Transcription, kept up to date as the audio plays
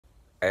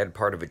I had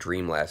part of a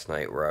dream last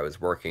night where I was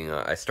working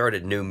on, I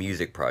started new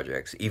music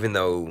projects, even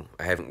though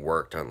I haven't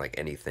worked on like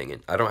anything,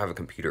 and I don't have a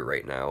computer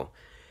right now,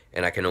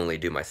 and I can only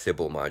do my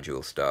Sybil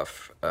module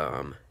stuff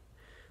on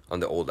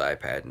the old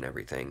iPad and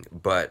everything.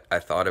 But I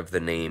thought of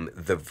the name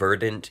The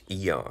Verdant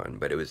Aeon,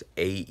 but it was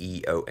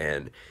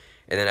Aeon.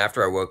 And then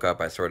after I woke up,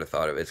 I sort of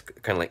thought of it's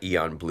kind of like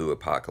Eon Blue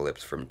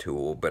Apocalypse from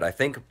Tool. But I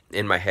think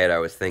in my head, I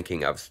was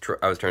thinking I was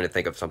trying to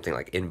think of something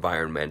like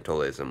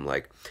environmentalism,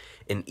 like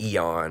an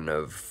eon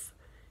of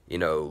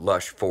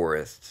lush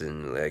forests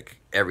and like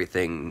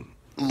everything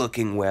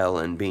looking well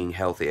and being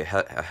healthy, a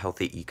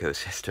healthy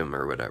ecosystem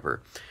or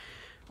whatever.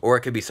 Or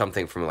it could be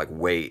something from like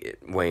way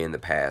in the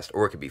past,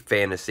 or it could be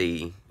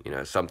fantasy,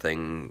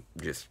 something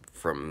just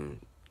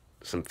from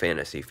some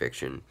fantasy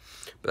fiction.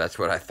 But that's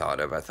what I thought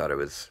of. I thought it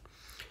was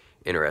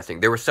interesting.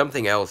 There was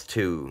something else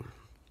too.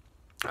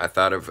 I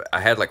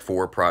had like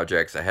four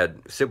projects. I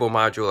had Sybil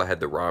module, I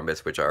had the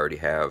Rhombus, which I already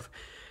have.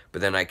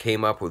 But then I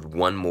came up with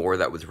one more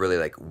that was really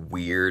like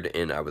weird,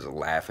 and I was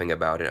laughing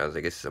about it. I was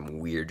like, this is some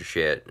weird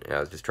shit. And I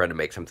was just trying to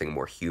make something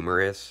more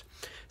humorous.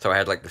 So I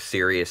had like the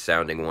serious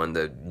sounding one,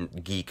 the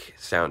geek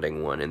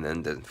sounding one, and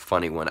then the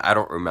funny one. I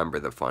don't remember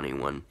the funny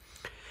one.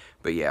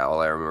 But yeah,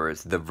 all I remember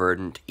is the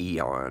Verdant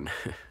Aeon.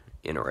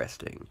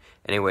 Interesting.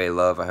 Anyway,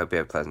 love, I hope you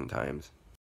have pleasant times.